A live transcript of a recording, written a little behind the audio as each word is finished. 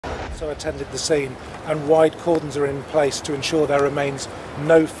also attended the scene and wide cordons are in place to ensure there remains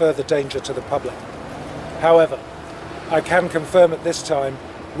no further danger to the public. However, I can confirm at this time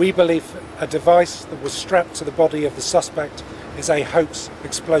we believe a device that was strapped to the body of the suspect is a hoax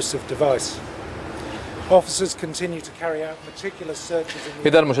explosive device. Officers continue to carry out meticulous searches.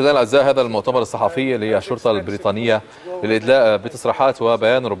 إذا مشاهدينا الأعزاء، هذا المؤتمر الصحفي للشرطة البريطانية للإدلاء بتصريحات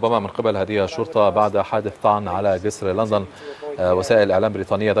وبيان ربما من قبل هذه الشرطة بعد حادث طعن على جسر لندن. وسائل الإعلام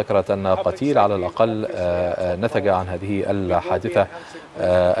البريطانية ذكرت أن قتيل على الأقل نتج عن هذه الحادثة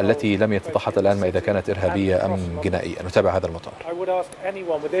التي لم يتضح حتى الآن ما إذا كانت إرهابية أم جنائية. نتابع هذا المؤتمر.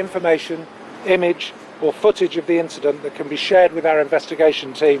 Or footage of the incident that can be shared with our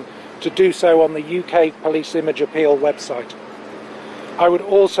investigation team to do so on the UK Police Image Appeal website. I would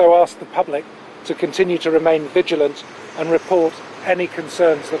also ask the public to continue to remain vigilant and report any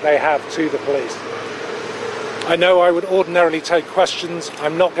concerns that they have to the police. I know I would ordinarily take questions.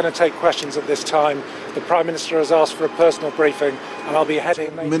 I'm not going to take questions at this time. The Prime Minister has asked for a personal briefing and I'll be heading.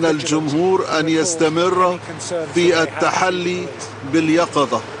 من الجمهور أن يستمر في التحلي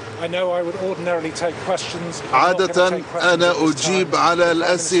باليقظة. عادة أنا أجيب على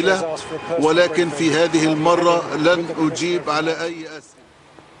الأسئلة، ولكن في هذه المرة لن أجيب على أي أسئلة.